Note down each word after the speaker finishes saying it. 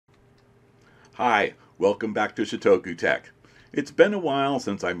Hi, welcome back to Shitoku Tech. It's been a while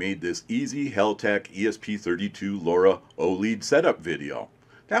since I made this easy Heltec ESP32 LoRa OLED setup video.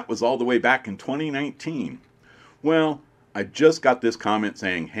 That was all the way back in 2019. Well, I just got this comment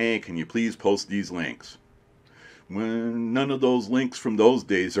saying, hey, can you please post these links? Well, none of those links from those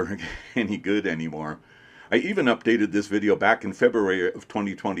days are any good anymore. I even updated this video back in February of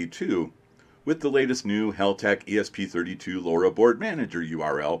 2022 with the latest new Heltec ESP32 LoRa board manager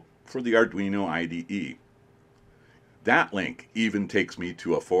URL for the Arduino IDE. That link even takes me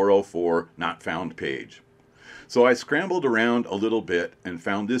to a 404 not found page. So I scrambled around a little bit and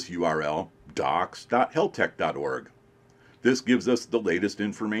found this URL, docs.heltec.org. This gives us the latest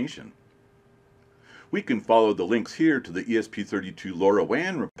information. We can follow the links here to the ESP32 LoRa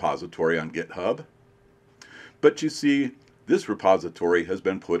WAN repository on GitHub. But you see, this repository has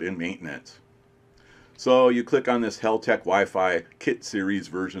been put in maintenance. So you click on this Heltec Wi-Fi Kit Series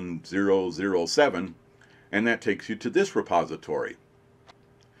version 007, and that takes you to this repository.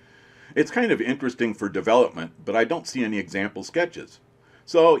 It's kind of interesting for development, but I don't see any example sketches.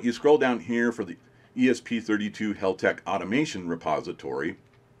 So you scroll down here for the ESP32 Heltec Automation repository.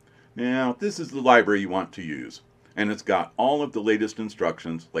 Now, this is the library you want to use, and it's got all of the latest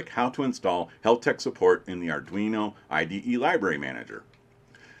instructions, like how to install Heltec support in the Arduino IDE Library Manager.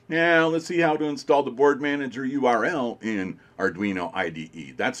 Now, let's see how to install the board manager URL in Arduino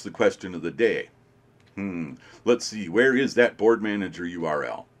IDE. That's the question of the day. Let's see, where is that board manager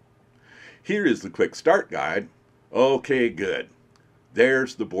URL? Here is the quick start guide. Okay, good.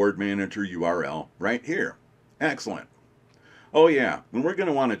 There's the board manager URL right here. Excellent. Oh yeah, and we're going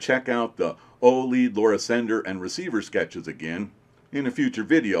to want to check out the OLED LoRa sender and receiver sketches again in a future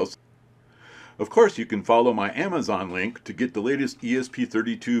video. Of course, you can follow my Amazon link to get the latest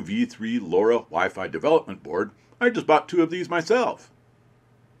ESP32 V3 LoRa Wi-Fi development board. I just bought 2 of these myself.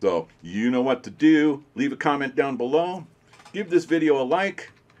 So, you know what to do. Leave a comment down below, give this video a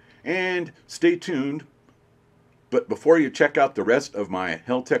like, and stay tuned. But before you check out the rest of my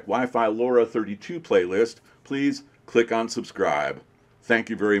Heltec Wi-Fi LoRa 32 playlist, please click on subscribe.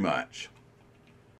 Thank you very much.